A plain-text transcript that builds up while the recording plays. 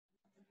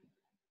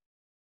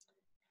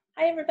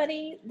Hi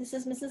everybody, this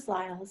is Mrs.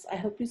 Liles. I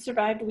hope you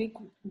survived week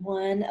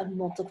 1 of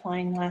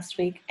multiplying last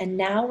week, and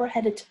now we're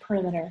headed to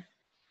perimeter.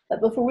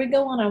 But before we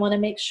go on, I want to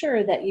make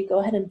sure that you go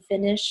ahead and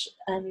finish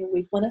your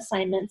week 1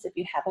 assignments if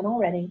you haven't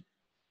already.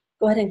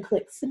 Go ahead and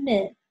click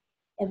submit,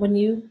 and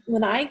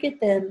when I get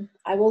them,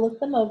 I will look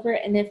them over,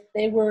 and if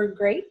they were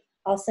great,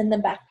 I'll send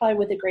them back probably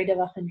with a grade of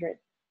 100.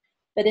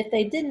 But if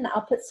they didn't,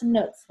 I'll put some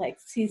notes, like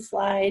see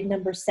slide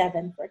number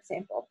 7, for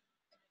example.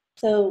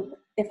 So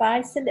if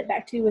I send it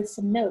back to you with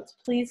some notes,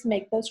 please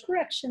make those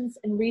corrections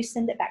and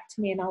resend it back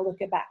to me, and I'll look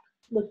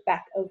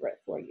back over it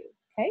for you,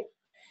 okay?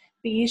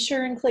 Be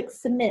sure and click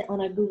submit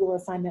on a Google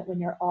assignment when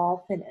you're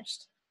all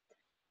finished.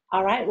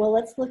 All right, well,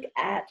 let's look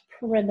at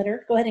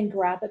perimeter. Go ahead and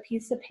grab a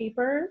piece of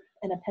paper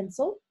and a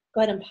pencil.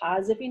 Go ahead and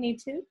pause if you need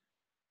to.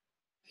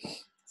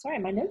 Sorry,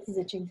 my nose is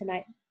itching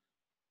tonight.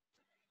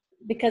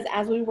 Because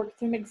as we work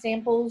through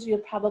examples, you'll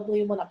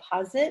probably want to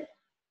pause it,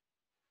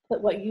 put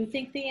what you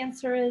think the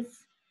answer is,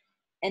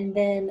 and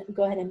then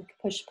go ahead and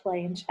push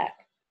play and check.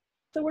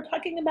 So we're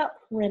talking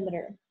about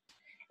perimeter.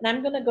 And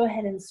I'm going to go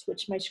ahead and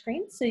switch my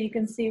screen so you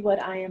can see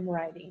what I am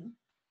writing.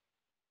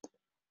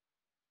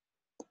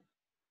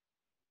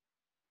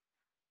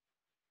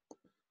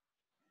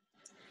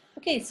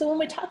 Okay, so when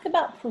we talk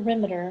about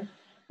perimeter,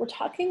 we're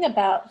talking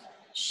about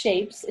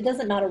shapes. It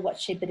doesn't matter what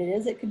shape it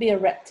is. It could be a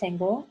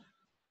rectangle.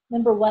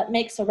 Remember, what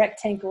makes a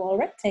rectangle? A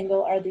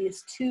rectangle are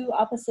these two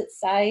opposite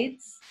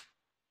sides.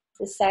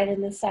 This side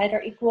and this side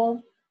are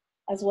equal,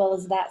 as well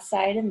as that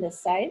side and this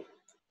side.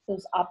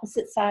 Those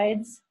opposite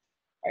sides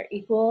are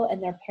equal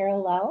and they're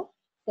parallel.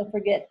 Don't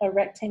forget, a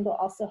rectangle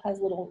also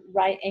has little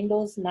right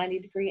angles,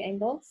 90-degree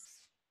angles.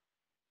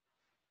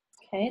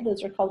 Okay,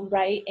 those are called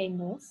right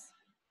angles.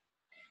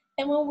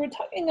 And when we're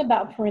talking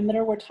about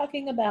perimeter, we're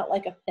talking about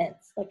like a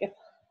fence. Like if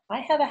I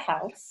have a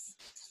house,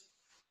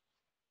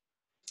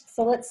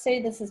 so let's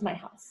say this is my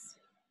house.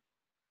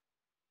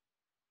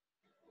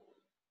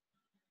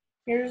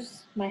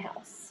 Here's my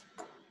house.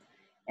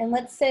 And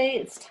let's say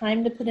it's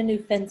time to put a new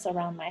fence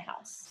around my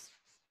house.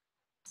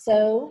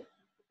 So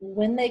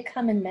when they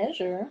come and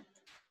measure,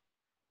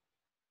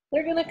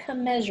 they're going to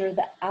come measure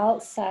the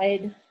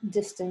outside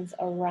distance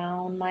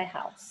around my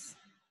house.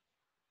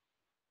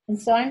 And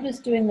so I'm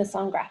just doing this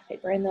on graph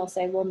paper, and they'll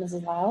say, well,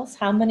 Mrs. Liles,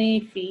 how many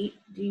feet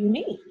do you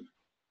need?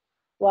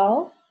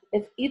 Well,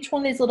 if each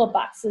one of these little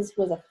boxes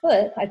was a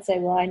foot, I'd say,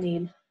 well, I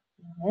need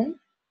 1,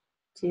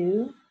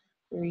 2,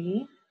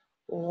 3,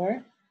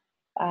 4,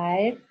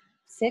 5,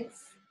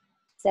 6,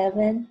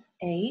 7,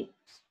 8,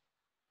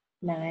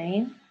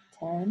 9,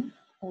 10,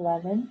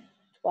 11,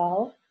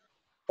 12,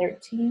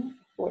 13,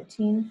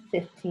 14,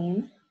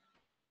 15,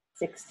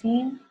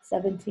 16,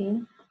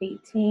 17,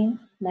 18,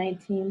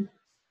 19,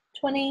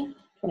 20,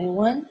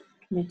 21,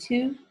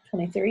 22,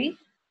 23,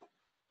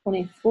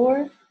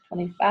 24,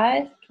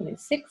 25,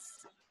 26,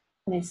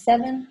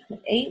 27,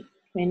 28,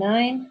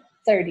 29,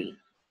 30.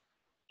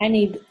 I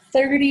need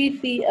 30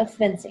 feet of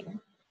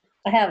fencing.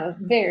 I have a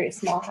very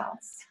small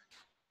house.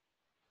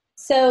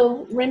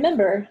 So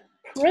remember,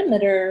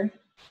 perimeter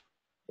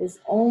is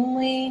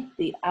only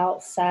the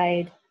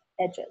outside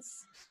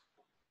edges,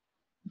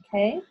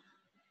 okay?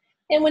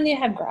 And when you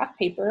have graph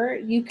paper,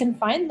 you can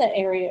find the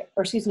area,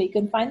 or excuse me, you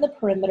can find the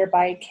perimeter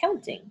by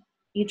counting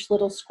each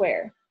little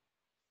square.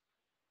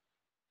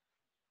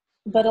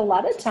 But a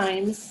lot of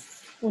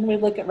times when we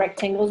look at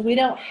rectangles, we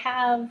don't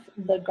have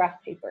the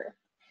graph paper.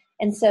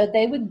 And so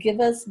they would give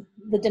us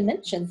the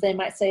dimensions. They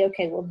might say,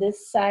 okay, well,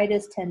 this side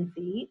is 10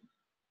 feet.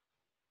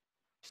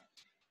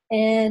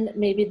 And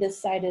maybe this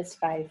side is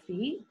 5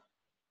 feet.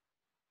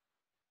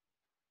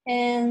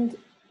 And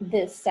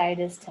this side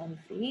is 10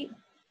 feet.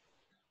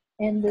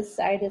 And this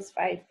side is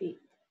 5 feet.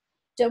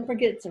 Don't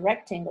forget it's a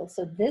rectangle,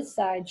 so this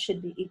side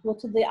should be equal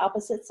to the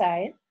opposite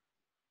side,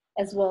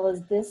 as well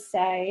as this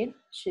side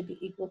should be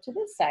equal to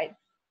this side.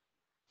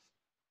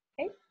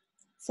 Okay,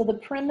 so the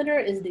perimeter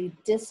is the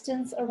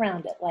distance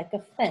around it, like a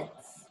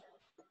fence.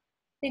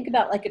 Think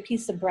about like a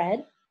piece of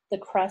bread, the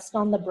crust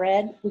on the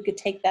bread, we could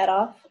take that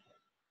off,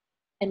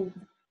 and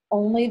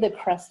only the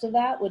crust of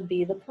that would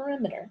be the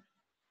perimeter.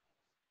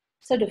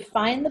 So to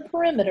find the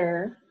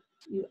perimeter,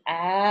 you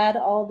add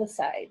all the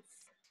sides.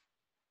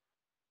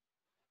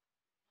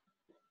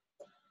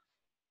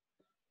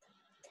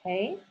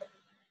 Okay,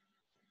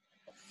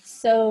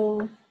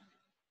 so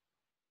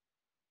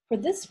for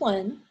this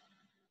one,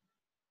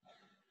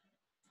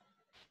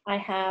 I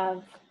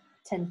have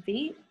 10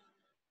 feet,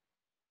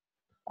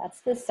 that's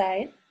this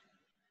side.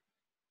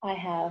 I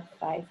have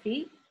 5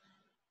 feet,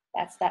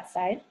 that's that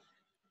side.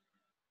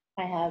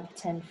 I have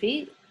 10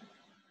 feet,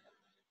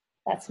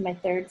 that's my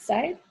third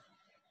side.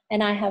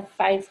 And I have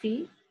 5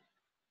 feet,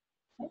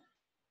 okay?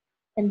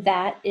 And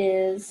that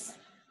is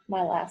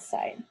my last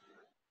side.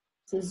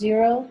 So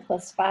 0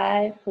 plus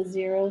 5 plus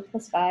 0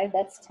 plus 5,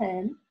 that's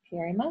 10.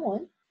 Carry my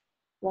 1.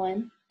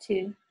 1,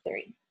 2,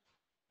 3.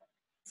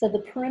 So the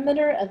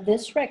perimeter of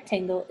this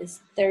rectangle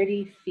is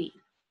 30 feet.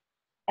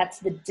 That's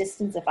the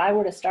distance if I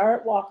were to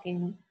start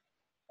walking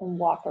and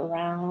walk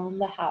around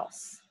the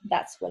house.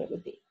 That's what it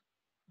would be,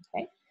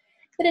 okay?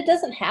 But it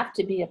doesn't have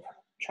to be a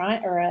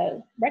or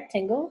a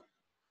rectangle,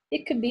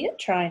 it could be a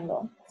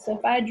triangle. So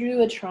if I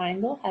drew a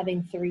triangle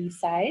having 3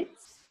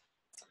 sides,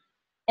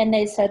 and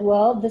they said,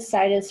 well, this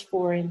side is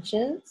 4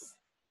 inches,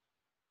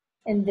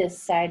 and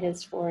this side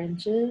is 4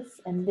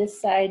 inches, and this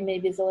side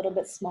maybe is a little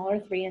bit smaller,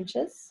 3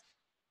 inches.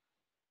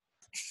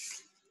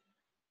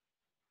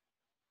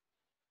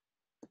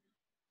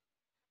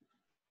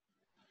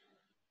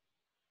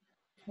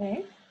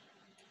 Okay.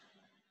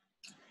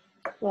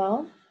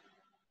 Well,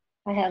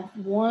 I have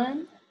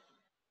 1,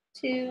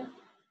 2,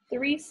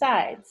 3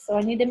 sides. So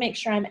I need to make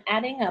sure I'm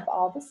adding up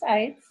all the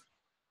sides.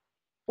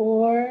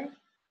 4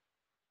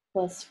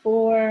 plus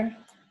 4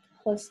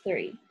 plus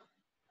 3.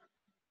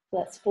 So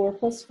that's 4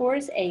 plus 4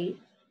 is 8,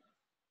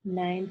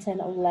 9, 10,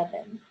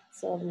 11.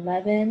 So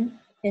 11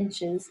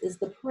 inches is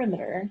the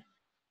perimeter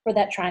for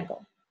that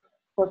triangle.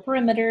 For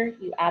perimeter,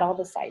 you add all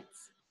the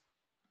sides.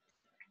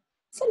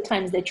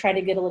 Sometimes they try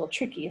to get a little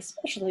tricky,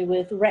 especially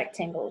with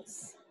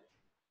rectangles.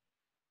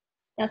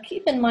 Now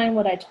keep in mind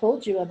what I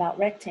told you about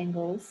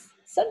rectangles.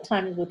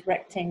 Sometimes with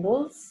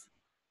rectangles,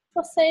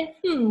 they'll say,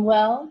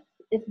 well,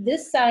 if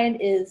this side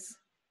is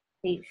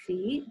 8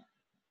 feet,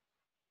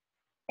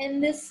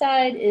 and this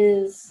side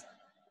is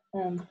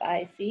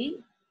 5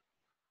 feet,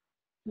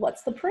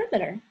 what's the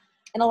perimeter?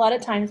 And a lot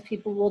of times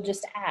people will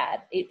just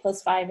add 8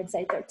 plus 5 and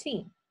say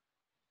 13.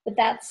 But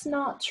that's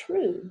not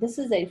true. This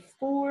is a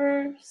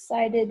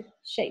 4-sided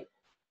shape.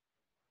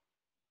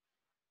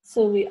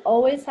 So we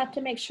always have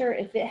to make sure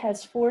if it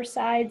has 4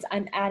 sides,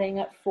 I'm adding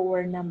up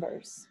 4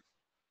 numbers.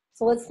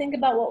 So let's think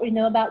about what we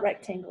know about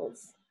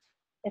rectangles.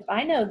 If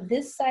I know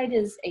this side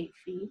is 8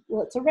 feet,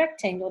 well, it's a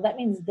rectangle. That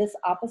means this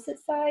opposite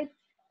side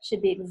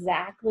should be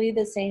exactly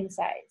the same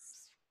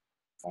size,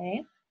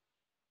 okay?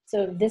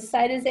 So if this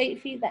side is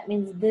 8 feet, that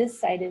means this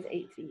side is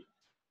 8 feet.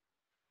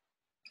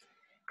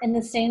 And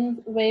the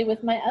same way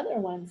with my other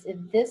ones. If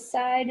this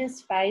side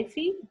is 5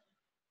 feet,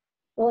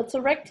 well, it's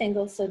a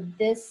rectangle, so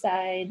this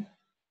side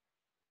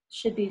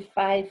should be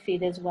 5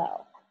 feet as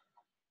well.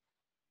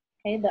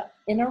 Okay,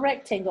 in a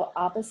rectangle,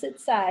 opposite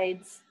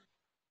sides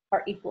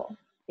are equal,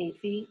 8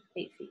 feet,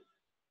 8 feet.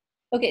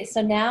 Okay,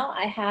 so now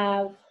I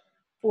have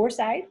 4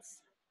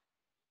 sides.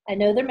 I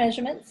know their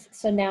measurements,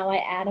 so now I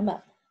add them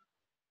up.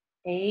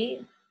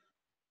 8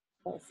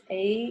 plus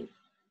 8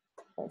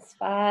 plus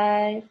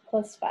 5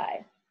 plus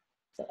 5.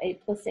 So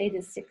 8 plus 8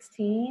 is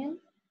 16,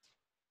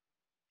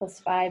 plus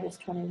 5 is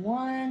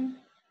 21.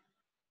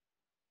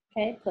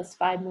 Okay, plus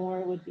 5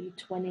 more would be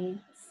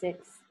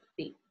 26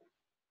 feet.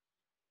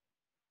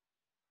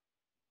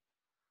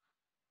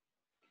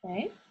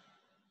 Okay.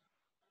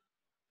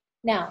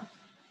 Now,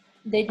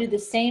 they do the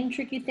same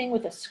tricky thing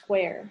with a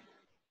square.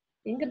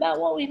 Think about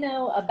what we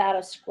know about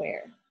a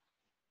square.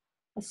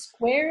 A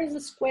square is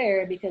a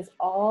square because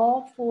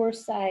all 4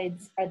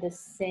 sides are the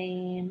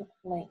same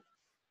length.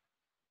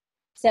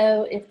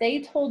 So if they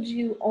told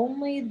you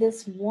only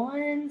this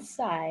one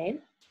side,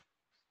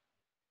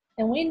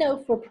 and we know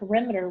for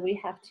perimeter we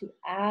have to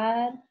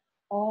add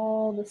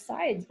all the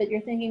sides, but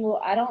you're thinking,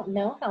 well, I don't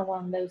know how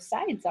long those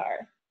sides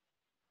are.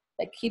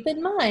 But keep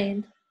in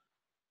mind,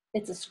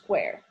 it's a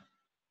square.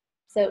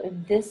 So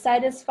if this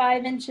side is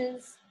 5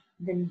 inches,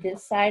 then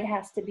this side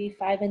has to be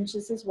 5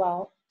 inches as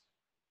well.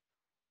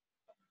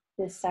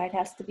 This side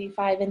has to be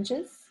 5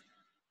 inches.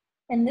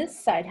 And this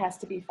side has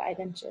to be 5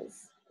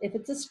 inches. If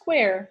it's a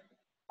square,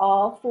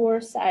 all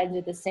 4 sides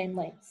are the same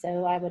length.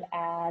 So I would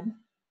add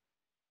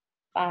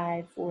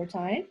 5 4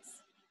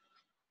 times.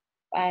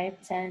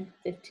 5, 10,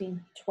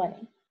 15,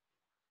 20.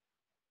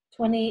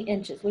 20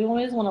 inches. We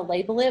always want to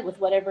label it with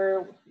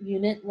whatever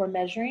unit we're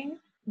measuring,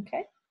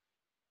 okay?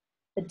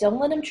 But don't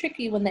let them trick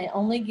you when they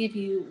only give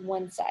you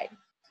one side.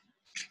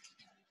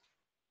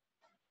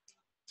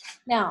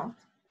 Now,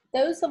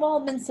 those have all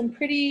been some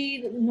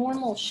pretty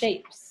normal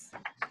shapes.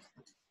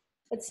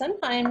 But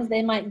sometimes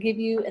they might give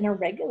you an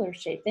irregular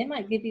shape. They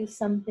might give you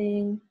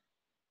something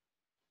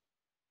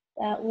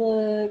that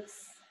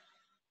looks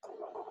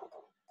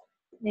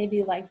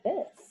maybe like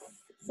this.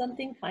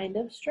 Something kind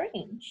of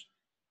strange.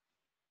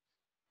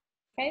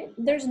 Okay,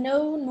 there's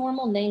no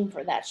normal name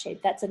for that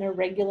shape. That's an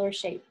irregular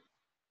shape.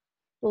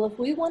 Well, if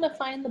we want to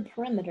find the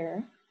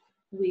perimeter,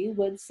 we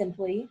would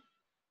simply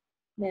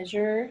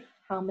measure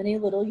how many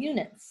little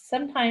units.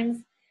 Sometimes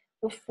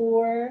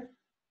before,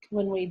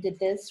 when we did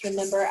this,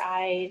 remember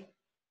I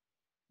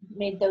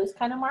made those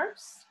kind of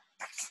marks?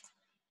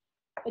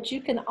 But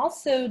you can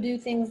also do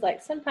things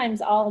like,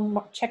 sometimes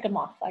I'll check them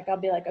off. Like I'll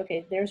be like,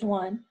 okay, there's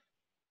 1,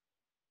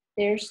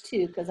 there's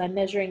 2, because I'm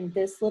measuring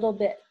this little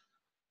bit.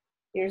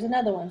 Here's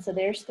another one, so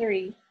there's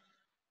 3.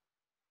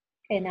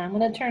 Okay, now I'm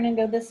gonna turn and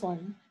go this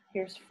one.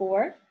 Here's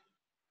 4.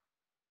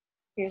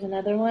 Here's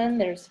another one,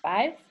 there's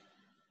 5.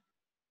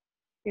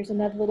 Here's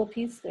another little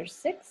piece, there's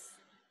 6.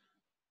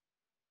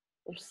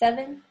 There's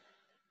 7,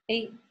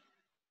 8,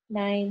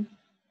 9,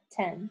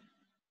 10,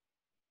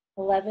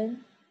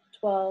 11,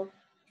 12,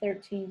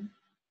 13,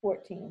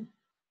 14,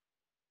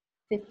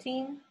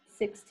 15,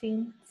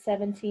 16,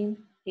 17,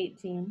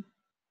 18,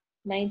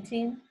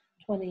 19,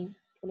 20,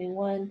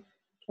 21,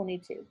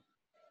 22.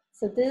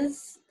 So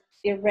this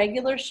The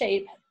irregular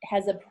shape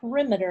has a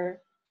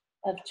perimeter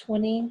of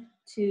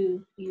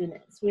 22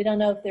 units. We don't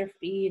know if they're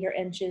feet or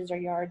inches or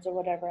yards or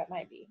whatever it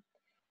might be.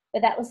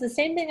 But that was the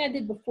same thing I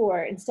did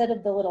before. Instead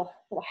of the little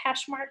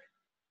hash mark,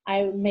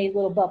 I made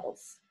little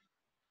bubbles.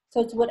 So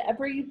it's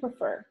whatever you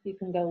prefer. You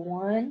can go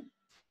 1,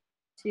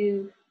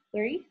 2,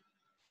 3,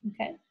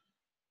 okay?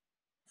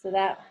 So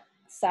that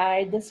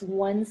side, this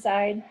one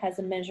side has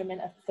a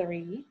measurement of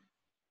 3.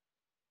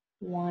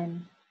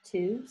 1,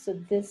 2. So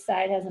this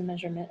side has a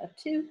measurement of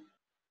 2.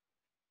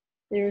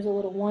 There's a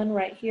little 1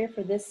 right here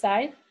for this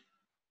side.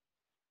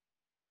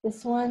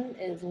 This one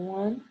is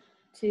 1,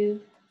 2,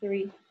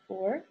 3,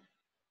 4.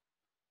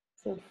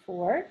 So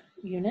 4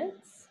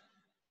 units.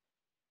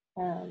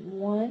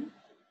 1,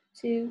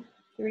 2,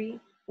 3,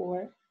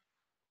 4.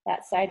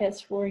 That side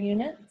has 4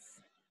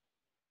 units.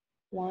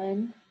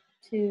 1,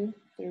 2,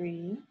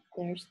 3.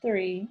 There's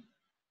 3.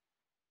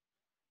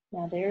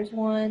 Now there's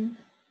 1.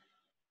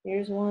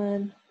 There's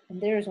 1.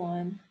 And there's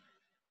 1.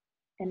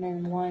 And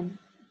then 1,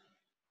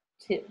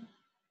 2.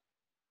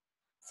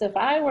 So if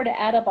I were to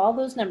add up all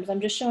those numbers, I'm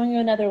just showing you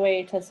another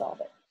way to solve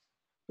it.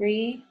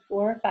 3,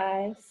 4,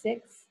 5,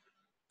 6,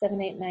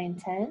 7, 8, 9,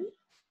 10,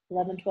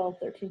 11, 12,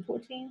 13,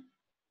 14,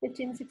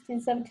 15,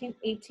 16, 17,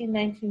 18,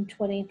 19,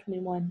 20,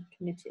 21,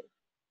 22.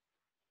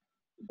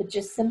 But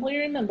just simply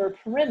remember,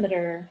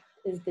 perimeter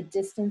is the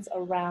distance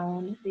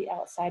around the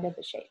outside of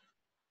the shape.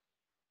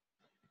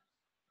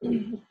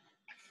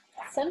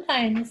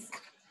 Sometimes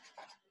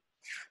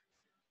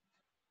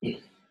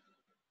it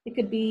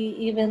could be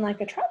even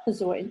like a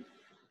trapezoid.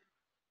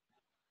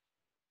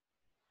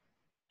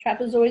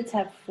 Trapezoids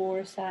have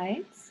 4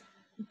 sides,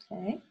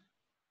 okay?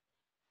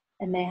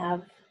 And they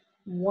have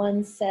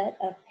one set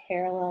of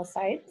parallel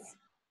sides.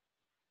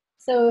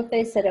 So if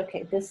they said,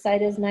 okay, this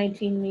side is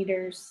 19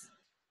 meters,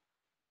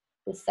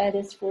 this side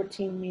is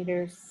 14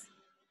 meters,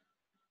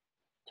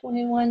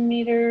 21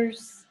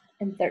 meters,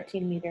 and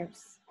 13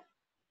 meters.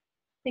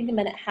 Think a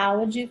minute, how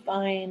would you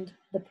find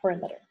the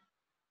perimeter?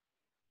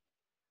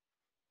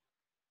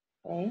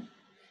 Okay,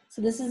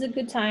 so this is a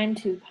good time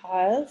to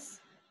pause,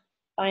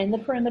 find the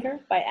perimeter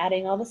by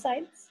adding all the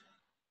sides,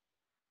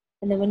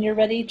 and then when you're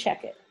ready,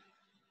 check it.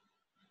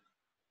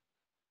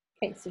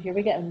 Okay, so here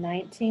we go,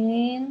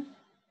 19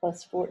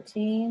 plus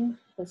 14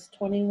 plus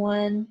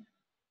 21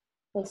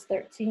 plus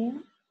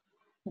 13.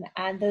 I'm gonna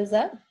add those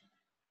up.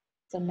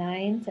 So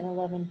 9, 10,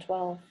 11,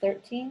 12,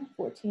 13,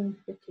 14,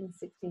 15,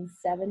 16,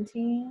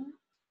 17.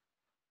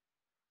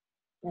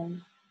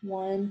 Then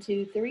 1,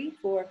 2, 3,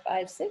 4,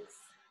 5, 6.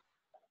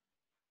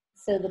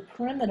 So the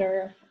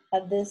perimeter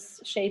of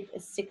this shape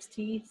is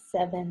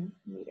 67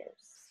 meters.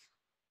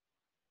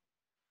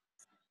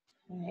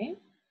 All right.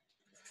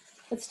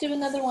 Let's do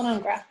another one on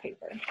graph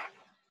paper.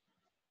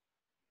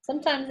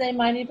 Sometimes they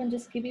might even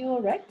just give you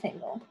a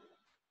rectangle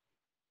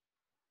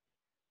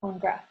on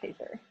graph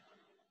paper.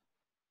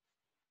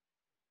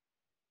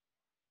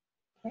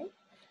 Okay.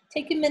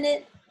 Take a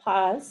minute,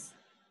 pause,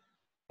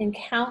 and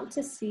count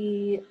to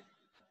see,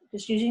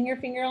 just using your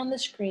finger on the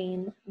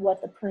screen, what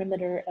the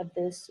perimeter of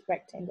this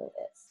rectangle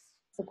is.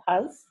 So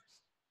pause,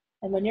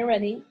 and when you're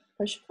ready,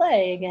 push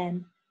play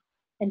again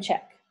and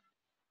check.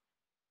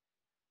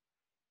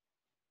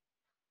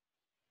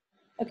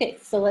 Okay,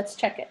 so let's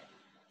check it.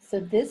 So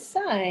this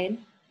side,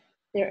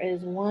 there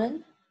is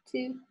 1,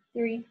 2,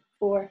 3,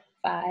 4,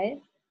 5.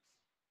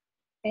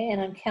 Okay,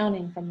 and I'm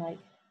counting from like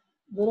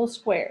little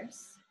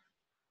squares.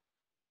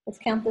 Let's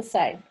count this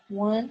side.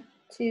 1,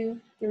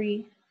 2,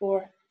 3,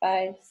 4,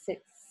 5,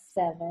 6,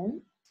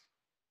 7.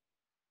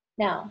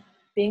 Now,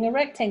 being a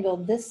rectangle,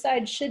 this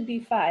side should be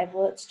 5.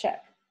 Well, let's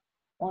check.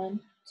 1,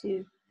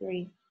 2,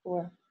 3,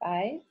 4,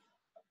 5.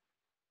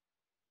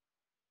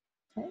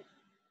 Okay,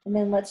 and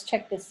then let's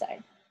check this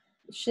side.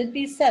 It should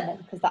be 7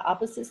 because the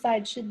opposite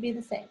side should be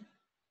the same.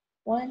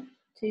 1,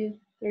 2,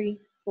 3,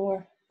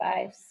 4,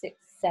 5, 6,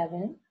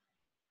 7.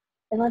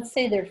 And let's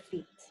say they're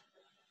feet.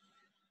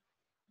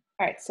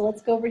 All right, so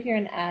let's go over here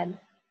and add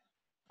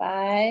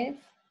 5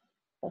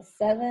 plus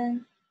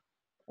 7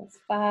 plus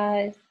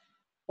 5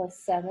 plus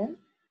 7.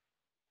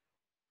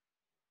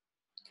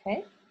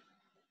 Okay.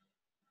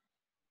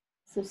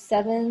 So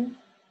 7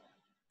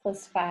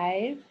 plus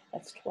 5,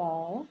 that's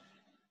 12.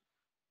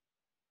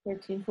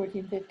 13,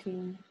 14,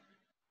 15,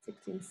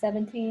 16,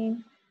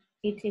 17,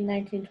 18,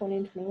 19,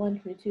 20, 21,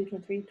 22,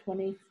 23,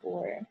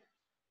 24.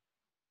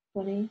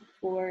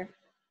 24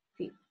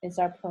 feet is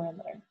our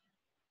perimeter.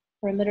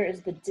 Perimeter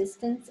is the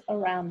distance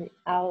around the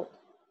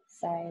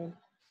outside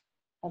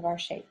of our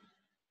shape.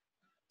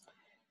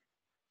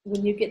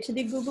 When you get to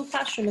the Google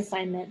Classroom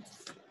assignment,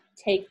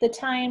 take the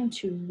time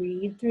to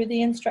read through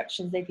the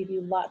instructions. They give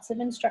you lots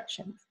of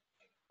instructions.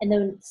 And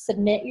then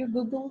submit your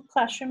Google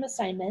Classroom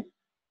assignment,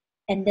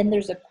 and then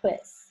there's a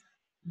quiz,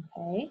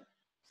 okay?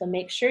 So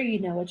make sure you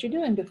know what you're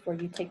doing before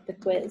you take the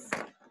quiz.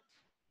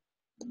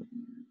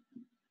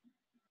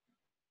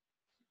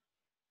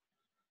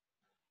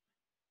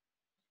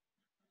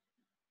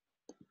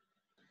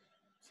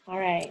 All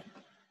right.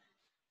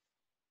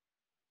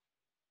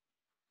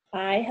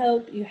 I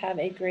hope you have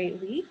a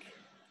great week.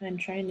 I'm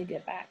trying to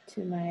get back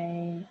to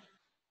my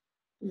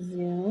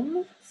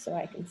Zoom so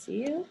I can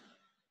see you.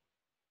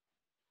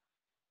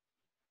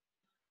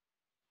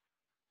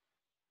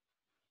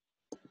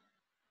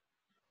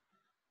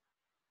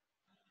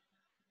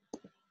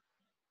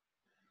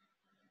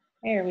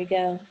 There we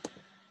go.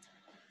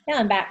 Now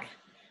I'm back.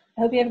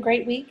 I hope you have a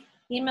great week.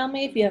 Email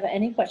me if you have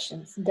any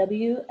questions,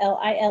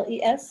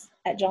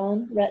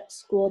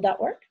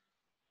 WLILES@johnrettschool.org.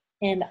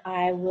 And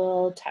I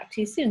will talk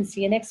to you soon.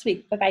 See you next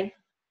week. Bye-bye.